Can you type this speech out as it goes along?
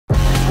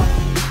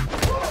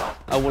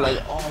I was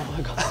like, oh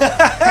my god.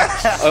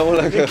 I was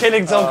like, you're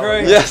killing Tom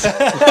Cruise. Yes.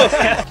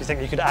 Do you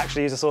think you could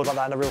actually use a sword like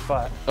that in a real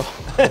fight?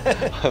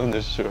 Oh, I'm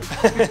not sure.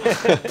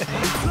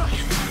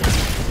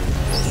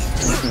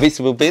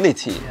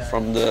 Visibility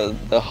from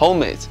the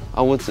helmet,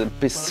 I was a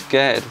bit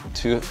scared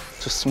to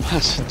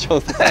smash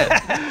Joe's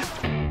head.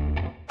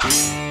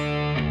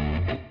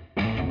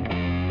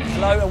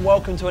 Hello and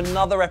welcome to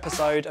another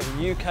episode of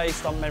UK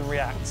Stuntmen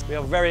React. We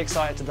are very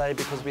excited today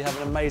because we have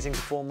an amazing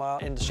performer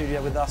in the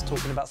studio with us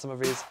talking about some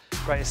of his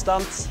greatest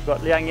stunts. We've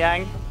got Liang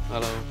Yang.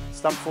 Hello.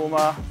 Stunt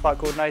performer, fight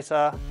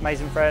coordinator,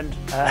 amazing friend.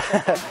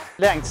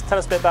 Liang, tell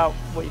us a bit about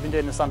what you've been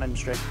doing in the stunt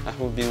industry. I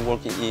have been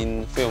working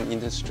in film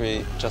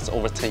industry just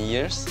over 10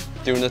 years.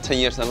 During the 10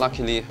 years, I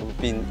luckily have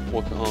been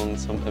working on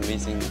some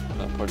amazing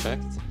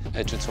projects.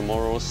 Edge of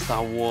Tomorrow,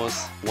 Star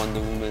Wars, Wonder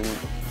Woman,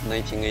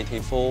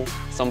 1984.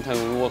 Sometimes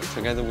we work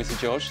together with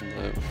George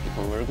and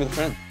become a very good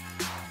friend.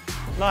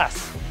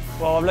 Nice.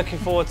 Well, I'm looking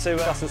forward to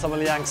discussing some of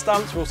Liang's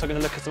stunts. We're also going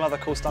to look at some other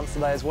cool stunts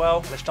today as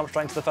well. Let's jump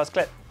straight into the first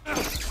clip.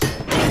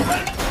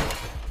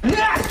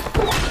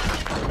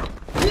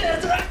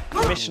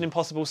 Mission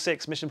Impossible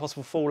 6, Mission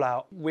Impossible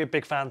Fallout. We're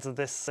big fans of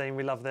this scene,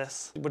 we love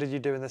this. What did you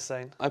do in this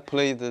scene? I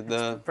played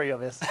the... Pretty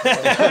obvious.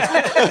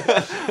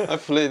 I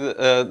played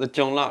the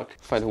John Locke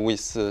fight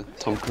with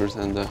Tom Cruise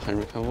and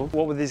Henry Cavill.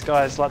 What would these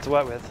guys like to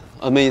work with?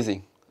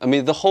 Amazing. I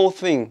mean, the whole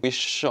thing we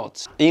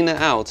shot in and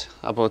out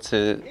about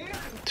 2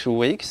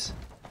 weeks.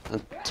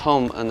 And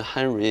Tom and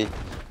Henry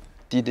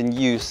didn't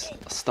use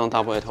stunt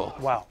double at all.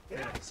 Wow.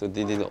 So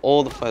they did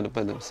all the fight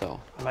by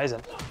themselves.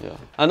 Amazing. Yeah.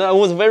 And I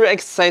was very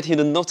excited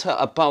not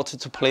about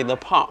to play the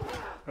part.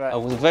 Right. I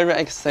was very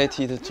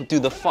excited to do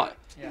the fight.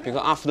 Yeah.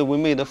 Because after we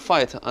made the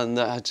fight, and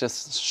I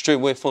just straight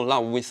away fell in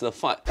love with the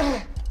fight.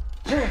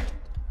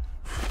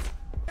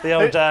 The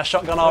old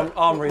shotgun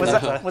arm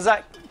reload. Was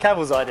that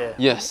Cavill's idea?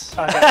 Yes.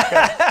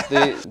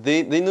 Okay.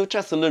 they not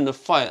just learn the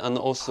fight, and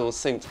also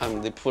same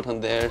time they put on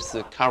their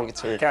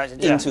character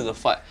into the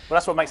fight. Well,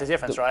 that's what makes a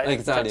difference, right?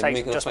 Exactly. It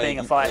takes make just the being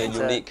a fight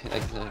unique.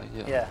 Exactly.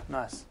 Yeah. Yeah,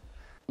 nice.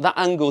 That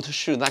angle to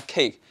shoot that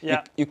cake,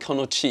 yeah. you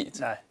cannot cheat.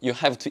 No. You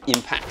have to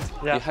impact.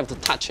 Yeah. You have to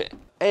touch it.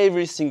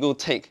 Every single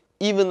take,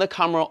 even the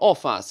camera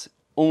off us,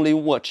 only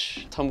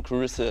watch Tom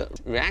Cruise's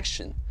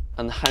reaction.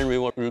 And Henry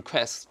will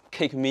request,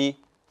 cake me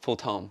for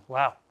Tom.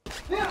 Wow.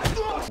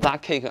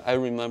 That cake, I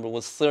remember,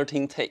 was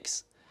 13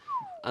 takes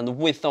and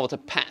without a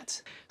pad.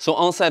 So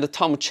on set,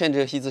 Tom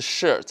changed his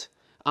shirt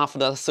after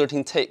that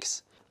 13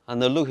 takes.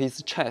 And look at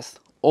his chest,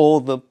 all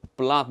the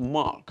blood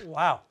mark.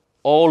 Wow.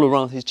 All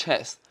around his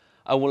chest.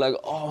 I was like,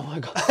 oh my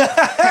god.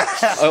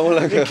 I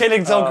was like, you're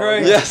killing Tom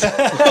Cruise. Yes.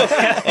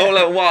 I was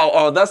like, wow.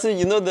 Oh, that's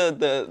you know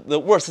the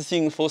worst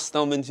thing for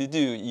stuntman to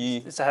do.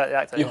 It's to hurt the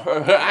actor. You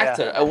hurt her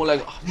actor. Yeah. I was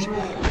like,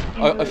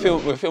 oh, I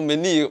feel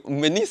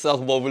many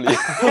cells wobbly.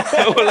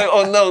 I was like,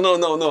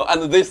 oh no.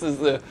 And this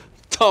is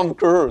Tom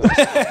Cruise.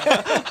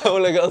 I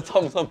was like, oh,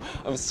 Tom,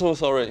 I'm so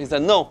sorry. He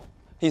said no.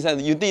 He said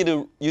you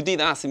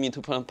did ask me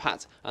to put on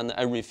pads, and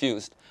I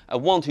refused. I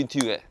want to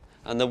do it.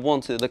 And I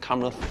wanted the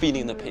camera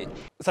feeling the pain.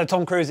 So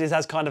Tom Cruise is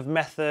as kind of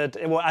method,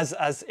 well,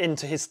 as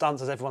into his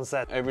stunts as everyone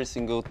said. Every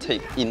single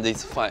take in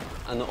this fight,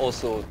 and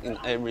also in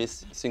every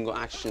single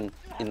action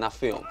in that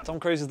film.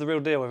 Tom Cruise is the real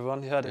deal,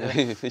 everyone. You heard it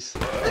here.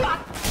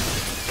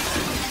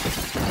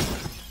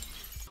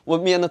 Well,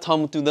 me and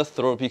Tom do the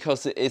throw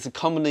because it's a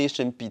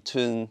combination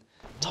between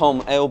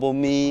Tom elbow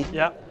me,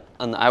 yeah.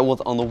 And I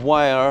was on the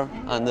wire,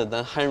 and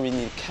then Henry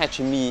need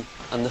catch me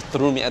and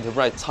throw me at the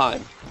right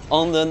time.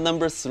 On the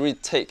number 3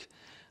 take,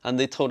 and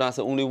they told us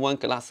only 1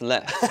 glass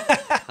left.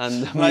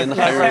 And me and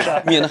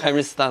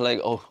Harry start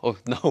like, oh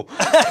no.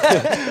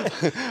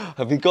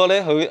 Have we got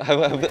it?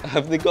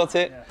 Have they got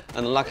it? Yeah.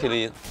 And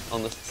luckily,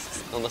 on the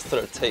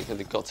 3rd take,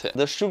 they got it.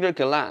 The sugar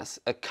glass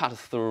cut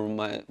through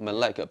my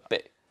leg a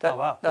bit. Oh,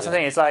 wow. That's the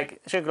thing, it's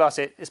like, sugar glass,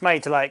 it's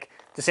made to like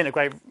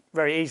disintegrate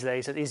very easily,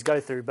 so it's easy to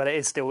go through, but it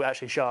is still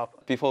actually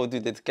sharp. Before we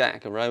do this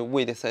gag, right,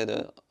 we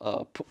decided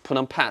put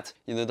on pad,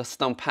 you know, the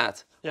stunt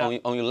pad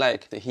on your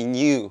leg. He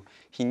knew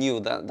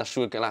that the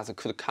sugar glass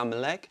could cut my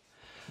leg.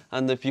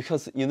 And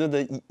because, you know,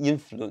 the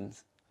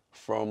influence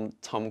from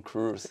Tom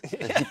Cruise, he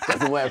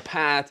doesn't wear a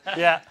pad,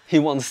 he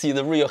wants to see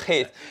the real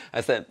hit.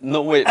 I said,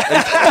 no wait,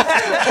 I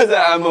said,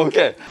 I'm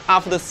okay.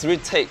 After the 3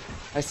 take,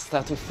 I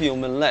start to feel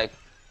my leg.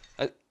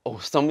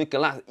 Some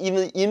glass,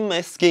 even in my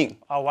skin.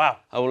 Oh, wow.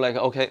 I was like,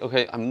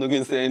 okay, I'm not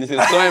going to say anything.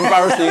 So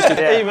embarrassing.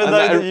 Even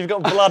though you've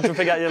got blood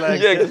dripping out your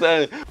legs. Yeah,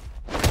 exactly.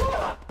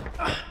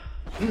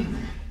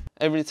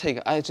 Every take,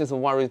 I just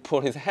worry to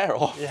pull his hair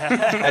off.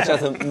 Yeah. I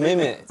just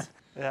mimic it,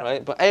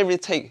 right? But every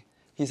take,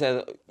 he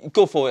said,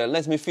 go for it,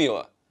 let me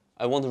feel it.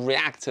 I want to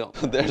react to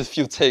it. There's a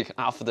few takes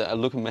after I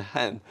look at my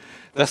hand.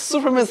 That's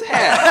Superman's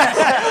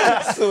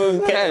hair.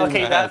 Superman's hair. I'll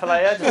keep that for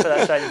later, just put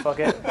that straight in your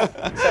pocket.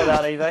 Sell that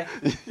on eBay.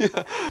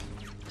 Yeah.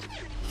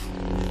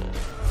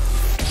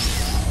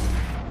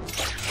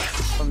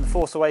 From The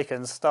Force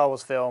Awakens, Star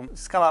Wars film,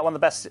 it's kind of like one of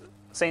the best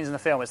scenes in the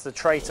film. It's the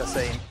traitor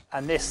scene,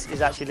 and this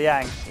is actually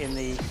Liang in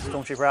the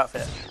Stormtrooper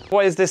outfit.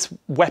 What is this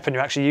weapon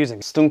you're actually using?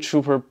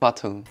 Stormtrooper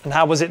baton. And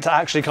how was it to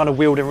actually kind of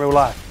wield in real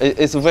life?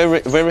 It's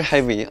very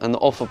heavy and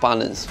off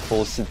balance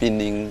for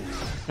spinning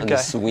and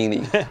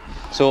swinging.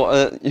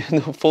 So you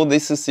know, for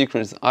this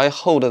sequence, I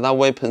hold that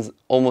weapon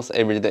almost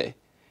every day,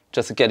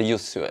 just to get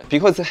used to it.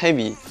 Because it's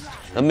heavy,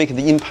 it makes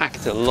the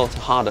impact a lot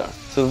harder.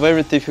 So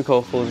very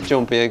difficult for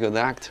John Boyega,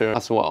 the actor,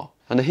 as well.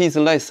 And his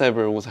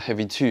lightsaber was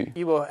heavy too.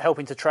 You were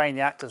helping to train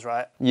the actors,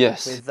 right?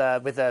 Yes.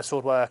 With their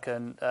sword work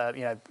and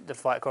you know, the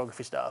fight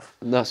choreography stuff.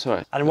 That's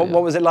right. And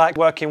what was it like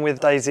working with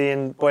Daisy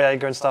and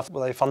Boyega and stuff?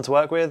 Were they fun to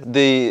work with?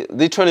 They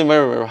train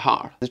very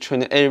hard. They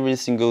train every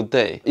single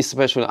day,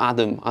 especially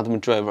Adam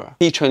Driver.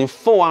 He trained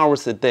 4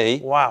 hours a day.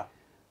 Wow.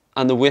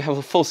 And we have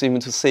to force him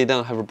to sit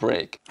down, have a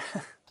break.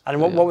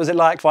 And what was it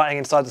like fighting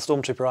inside the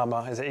Stormtrooper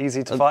armor? Is it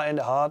easy to fight in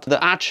it, hard?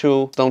 The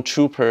actual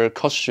Stormtrooper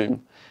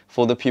costume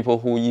for the people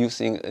who are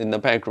using in the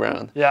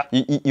background. Yeah.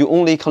 You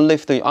only can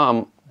lift the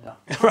arm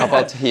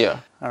about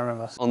here. I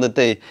remember. On the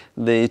day,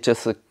 they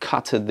just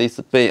cut this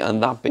bit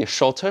and that bit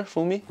shorter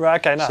for me. Right,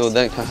 okay, nice. So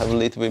then can have a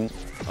little bit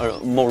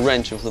more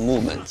range of the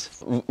movement.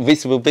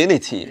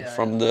 Visibility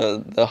from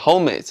the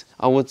helmet.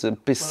 I was a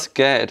bit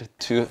scared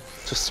to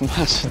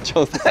smash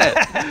Joe's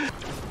head.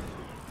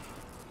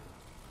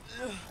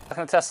 I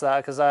can attest to that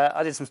because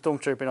I did some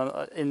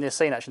stormtrooping in this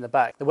scene actually in the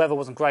back. The weather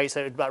wasn't great,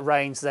 so it like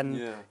rains.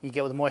 Then you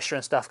get all the moisture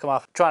and stuff come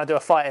up. Trying to do a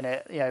fight in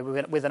it, you know,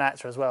 with an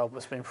actor as well,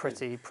 it's been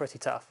pretty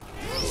tough.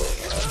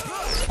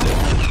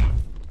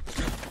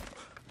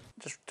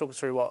 Just talk us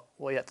through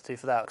what you had to do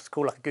for that. It's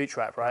called like a gooch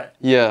wrap, right?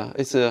 Yeah,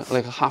 it's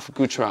like a half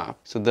gooch wrap.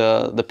 So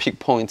the peak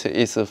point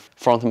is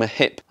front of my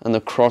hip and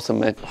across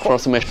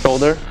my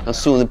shoulder. And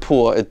soon the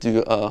pull, I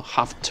do a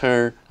half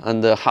turn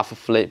and a half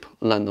flip,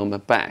 land on my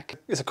back.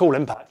 It's a cool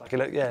impact. Like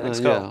it looks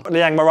cool.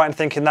 Liang, am I right in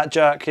thinking that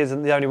jerk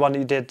isn't the only one that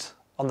you did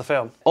on the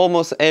film?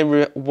 Almost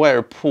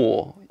everywhere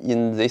pull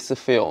in this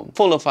film.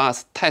 All of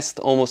us test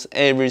almost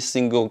every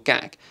single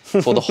gag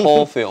for the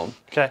whole film.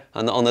 Okay.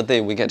 And on the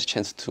day we get a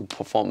chance to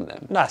perform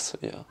them. Nice. So,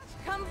 yeah.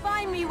 Come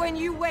find me when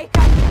you wake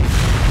up.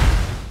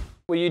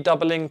 Were you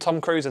doubling Tom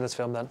Cruise in this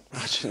film then?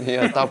 Actually,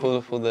 yeah,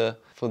 double for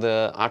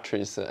the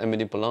actress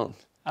Emily Blunt.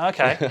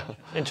 Okay,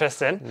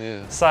 interesting.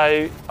 Yeah.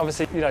 So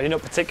obviously, you know, you're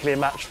not particularly a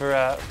match for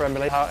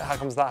Emily. How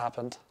comes that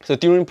happened? So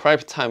during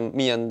prep time,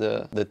 me and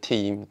the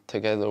team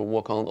together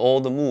work on all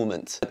the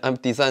movements.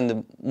 I've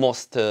designed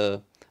most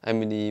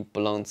Emily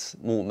Blunt's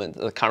movement,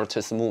 the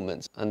character's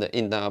movements, and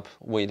in that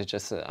way, they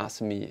just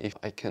asked me if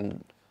I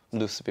can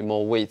lose a bit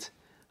more weight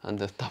and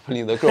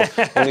doubling the girl,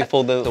 only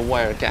for the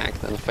wire gag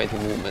and the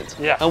fighting movement.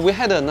 Yeah. And we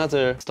had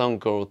another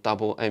stunt girl,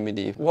 double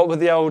Emily. What were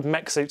the old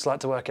mech suits like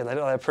to work in? They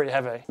look like they're pretty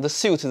heavy. The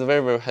suit is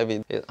very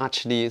heavy. It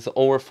actually is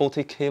over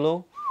 40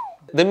 kilo.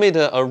 They made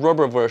a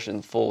rubber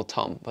version for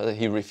Tom, but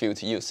he refused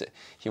to use it.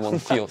 He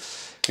want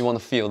to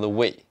feel the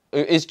weight.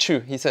 It's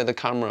true. He said the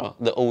camera,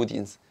 the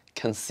audience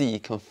can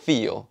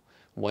feel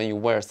when you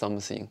wear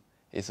something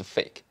is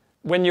fake.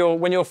 When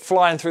you're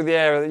flying through the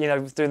air, you know,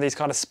 doing these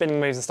kind of spinning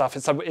moves and stuff,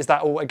 is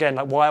that all again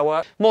like wire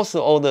work? Most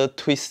of all the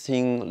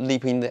twisting,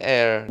 leap in the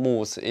air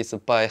moves is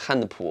by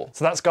hand pull.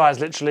 So that's guys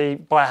literally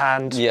by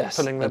hand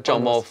pulling the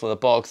jump off the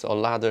box or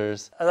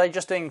ladders. Are they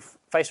just doing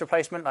face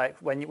replacement, like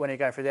when you're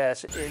going through the air?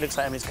 So it looks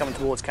like Emily's coming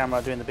towards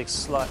camera doing the big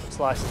slices and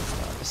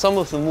stuff. Some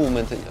of the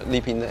movement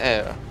leap in the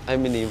air,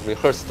 Emily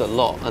rehearsed a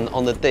lot, and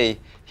on the day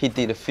he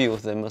did a few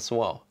of them as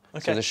well.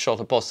 Okay. So they shot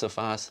a box of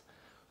us,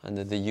 and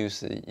they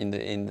use it in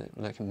the end,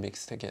 like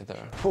mixed together.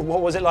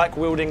 What was it like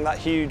wielding that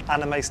huge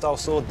anime-style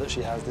sword that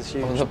she has? This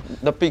huge. Oh,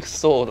 the big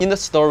sword. In the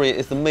story,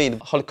 it's made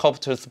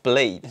helicopter's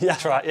blade. Yeah,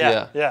 that's right.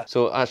 Yeah.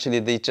 So actually,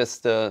 they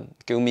just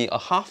give me a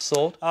half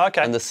sword. Oh,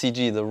 okay. And the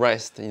CG the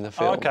rest in the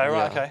film. Oh, okay,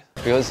 right, okay.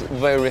 Because it's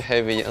very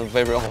heavy and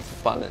very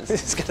off balance. I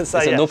was gonna say,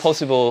 it's no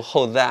possible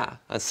hold that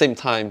at the same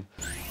time.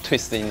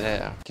 Twist in the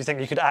air. Do you think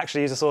you could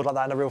actually use a sword like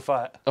that in a real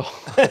fight?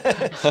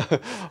 Oh,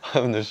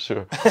 I'm not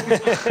sure.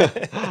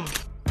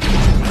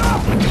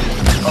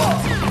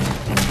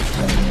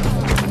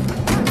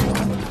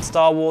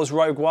 Star Wars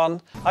Rogue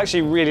One. I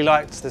actually really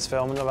liked this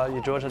film. I don't know about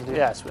you, George.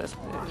 Yeah, it's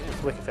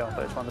a wicked film,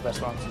 but it's one of the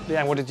best ones.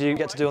 Liang, what did you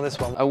get to do on this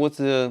one? I was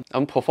a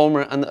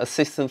performer and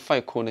assistant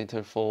fight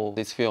coordinator for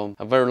this film.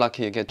 I'm very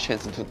lucky to get a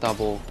chance to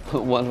double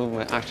one of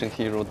my action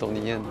hero,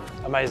 Donnie Yen.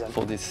 Amazing.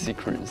 For this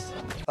sequence.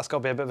 That's got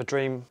to be a bit of a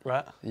dream,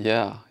 right?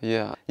 Yeah.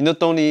 You know,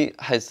 Donnie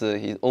has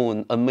his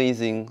own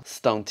amazing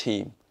stunt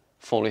team.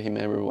 Follow him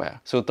everywhere.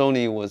 So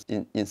Donnie was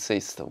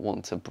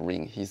want to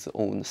bring his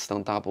own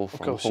stunt double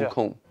from Hong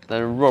Kong.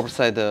 Then Rob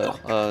said,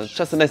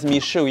 just let me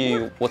show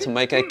you what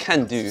my guy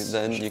can do,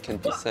 then you can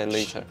decide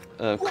later.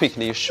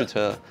 Quickly shoot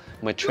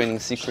my training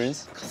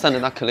sequence,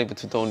 send that clip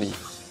to Donnie,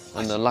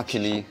 and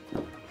luckily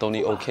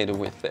Donnie okayed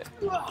with it.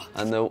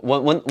 And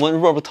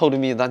when Rob told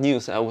me that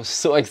news, I was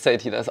so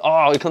excited. I said,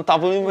 oh, you can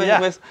double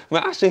my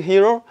action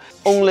hero?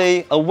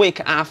 Only a week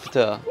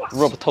after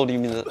Rob told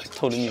me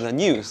the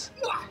news,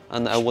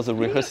 and I was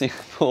rehearsing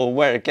for a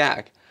wire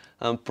gag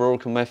and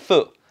broke my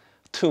foot.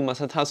 2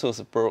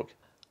 metatarsals broke.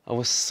 I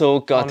was so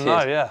gutted. Oh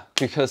no, yeah.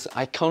 Because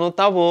I cannot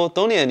double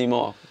Donnie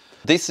anymore.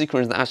 This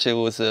sequence actually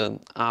was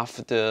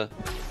after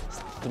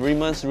 3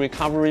 months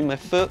recovery my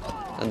foot,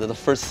 and the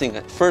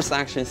first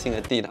action scene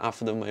I did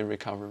after my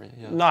recovery.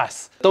 Yeah.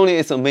 Nice. Donnie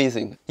is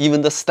amazing.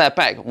 Even the step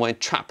back when I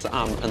trap the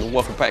arm and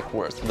walk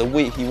backwards, the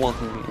way he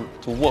wanted me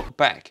to walk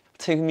back,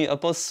 take me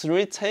about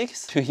 3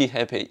 takes to he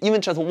happy. Even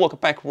just walk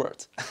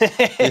backwards.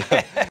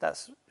 Yeah.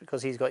 That's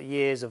because he's got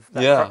years of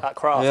that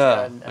craft.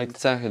 Yeah, and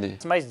exactly.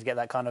 It's amazing to get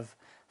that kind of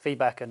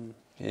feedback and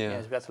Yeah. you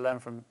know, to be able to learn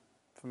from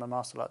a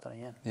master like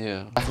Donnie Yen.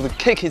 Yeah. I have to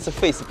kick his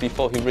face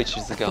before he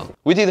reaches the gun.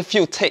 We did a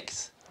few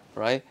takes,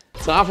 right?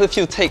 So after a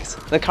few takes,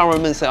 the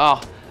cameraman said, oh,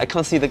 I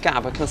can't see the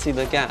gap, I can't see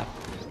the gap,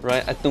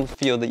 right? I don't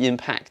feel the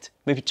impact.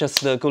 Maybe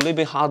just go a little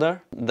bit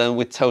harder. Then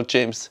we tell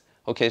James,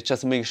 okay,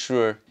 just make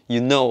sure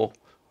you know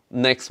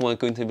next one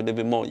going to be a little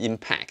bit more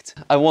impact.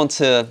 I want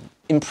to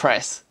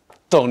impress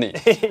Donnie,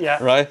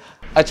 Yeah. right?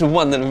 I just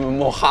want a little bit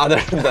more harder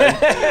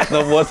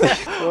than what's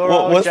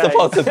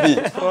supposed to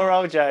be. Poor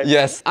old James.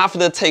 Yes, after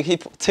the take, he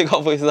take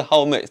off his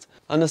helmet.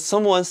 And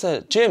someone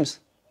said, James,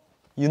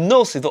 your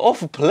nose is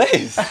off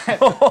place.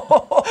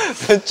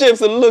 So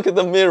James looked at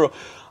the mirror.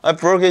 I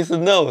broke his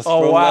nose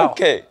from that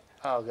kick.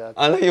 Oh god.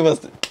 And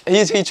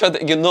he tried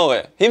to ignore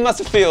it. He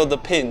must feel the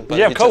pain, but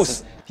Yeah, of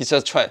course. He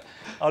just tried.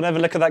 I'll never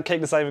look at that kick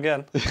the same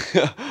again.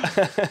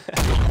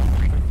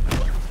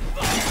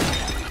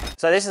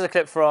 So this is a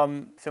clip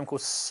from a film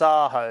called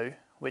Saho,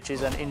 which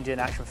is an Indian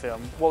action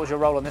film. What was your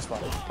role on this one?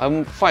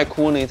 I'm fight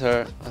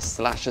coordinator /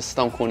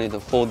 stunt coordinator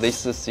for this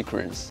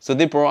sequence. So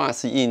they brought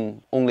us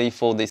in only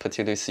for this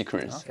particular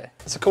sequence. Okay.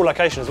 It's a cool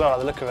location as well,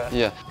 the look of it.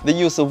 Yeah, they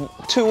used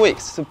 2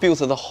 weeks to build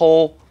the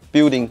whole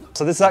building.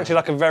 So this is actually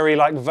like a very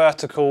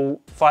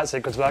vertical fight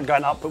sequence without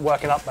going up, but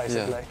working up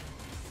basically. Yeah.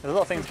 There's a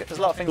lot of things. There's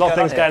a lot of things.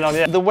 Going on,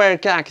 yeah. The wire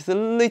gag is a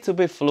little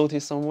bit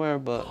floaty somewhere,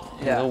 but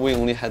you Yeah. know, we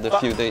only had a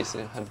few days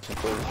to have to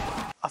go.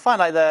 I find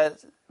like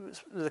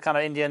the kind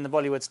of Indian, the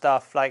Bollywood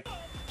stuff, like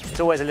it's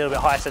always a little bit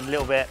heightened, a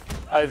little bit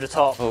over the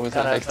top. Oh, it's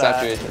kind of,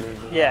 exaggerated.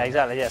 Yeah,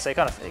 exactly. Yeah, so it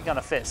kind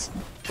of fits.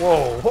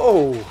 Whoa,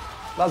 whoa.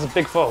 That's a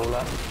big fall.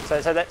 That.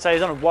 So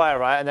he's on a wire,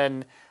 right? And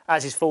then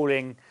as he's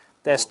falling,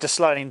 they're just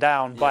slowing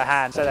down by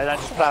hand, so they don't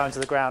just plow into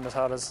the ground as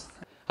hard as.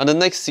 And the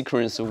next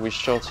sequence we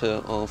shot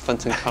on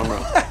phantom camera.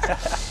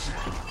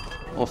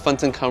 On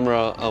phantom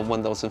camera,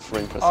 1,000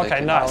 frames per second.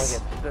 Okay,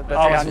 nice.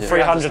 The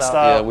 300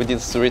 style. Yeah, we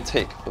did 3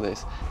 takes for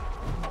this.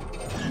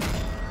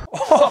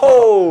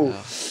 Oh!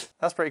 Yeah.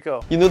 That's pretty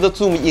cool. You know the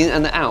zoom in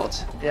and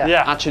out?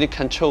 Yeah. Actually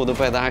controlled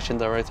by the action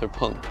director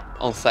Peng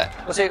on set.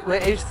 Was it?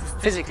 He was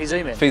physically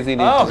zooming.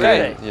 Physically Oh,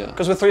 zooming, okay. yeah.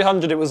 Because with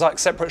 300 it was like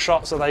separate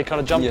shots that they kind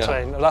of jumped Yeah.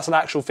 between. That's an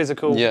actual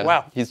physical. Yeah,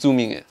 Wow. he's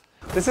zooming it.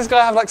 Does this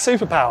guy have like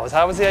superpowers?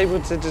 How was he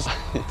able to just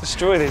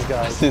destroy these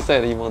guys? He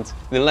said he wants,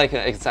 they like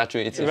an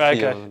exaggerated Right,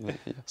 feel okay. of the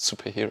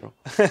superhero.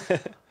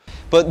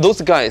 But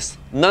those guys,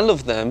 none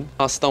of them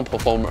are stunt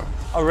performer.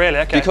 Oh really?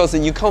 Okay. Because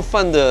you can't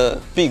find the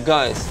big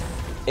guys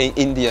in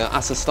India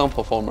as a stunt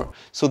performer.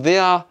 So they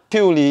are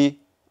purely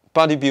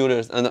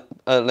bodybuilders and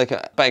like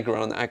a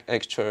background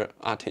extra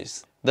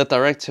artists. The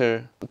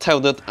director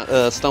tell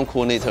the stunt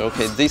coordinator,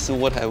 okay, this is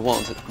what I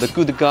want. The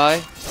good guy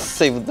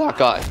save that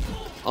guy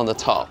on the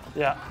top.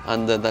 Yeah.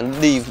 And then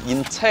leave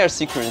entire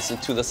sequence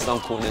to the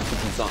stunt coordinator to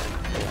design.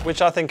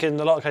 Which I think in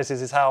a lot of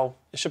cases is how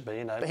it should be,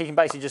 you know. But he can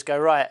basically just go,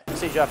 right,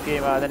 CGI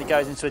Puma, then he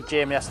goes into a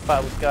gym, he has to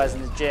fight with the guys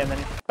in the gym, and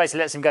it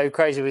basically lets him go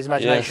crazy with his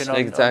imagination Yes, on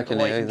exactly,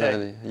 what he can do.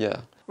 exactly, yeah.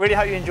 Really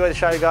hope you enjoy the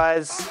show,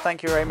 guys.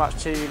 Thank you very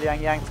much to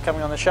Liang Yang for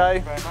coming on the show.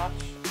 Very much.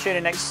 Tune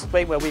in next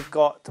week where we've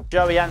got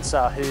Joey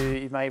Ansah, who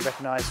you may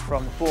recognise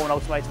from the Bourne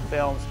Ultimatum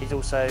films. He's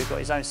also got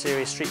his own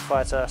series, Street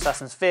Fighter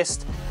Assassin's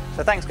Fist.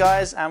 So thanks,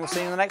 guys, and we'll see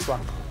you in the next one.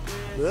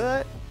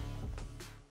 Bye.